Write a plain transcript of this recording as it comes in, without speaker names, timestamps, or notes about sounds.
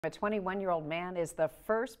A 21-year-old man is the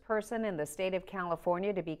first person in the state of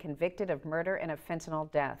California to be convicted of murder in a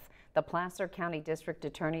fentanyl death. The Placer County District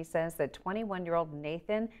Attorney says that 21-year-old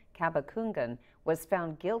Nathan Kabakungan was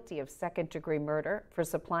found guilty of second-degree murder for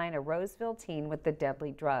supplying a Roseville teen with the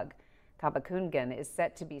deadly drug. Kabakungan is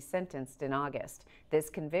set to be sentenced in August. This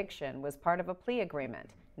conviction was part of a plea agreement,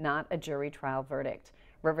 not a jury trial verdict.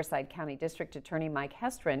 Riverside County District Attorney Mike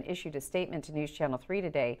Hestron issued a statement to News Channel 3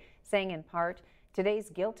 today, saying in part, "Today's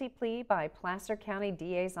guilty plea by Placer County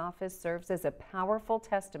DA's office serves as a powerful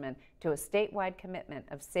testament to a statewide commitment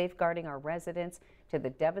of safeguarding our residents to the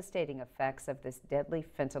devastating effects of this deadly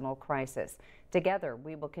fentanyl crisis. Together,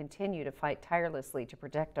 we will continue to fight tirelessly to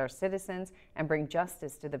protect our citizens and bring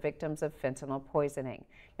justice to the victims of fentanyl poisoning."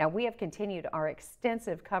 Now, we have continued our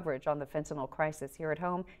extensive coverage on the fentanyl crisis here at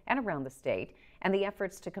home and around the state and the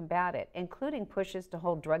efforts to combat it, including pushes to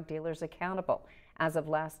hold drug dealers accountable. As of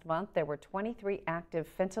last month, there were 23 active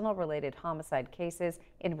fentanyl-related homicide cases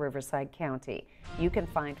in Riverside County. You can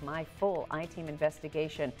find my full I-Team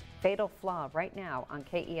investigation, Fatal Flaw, right now on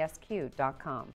KESQ.com.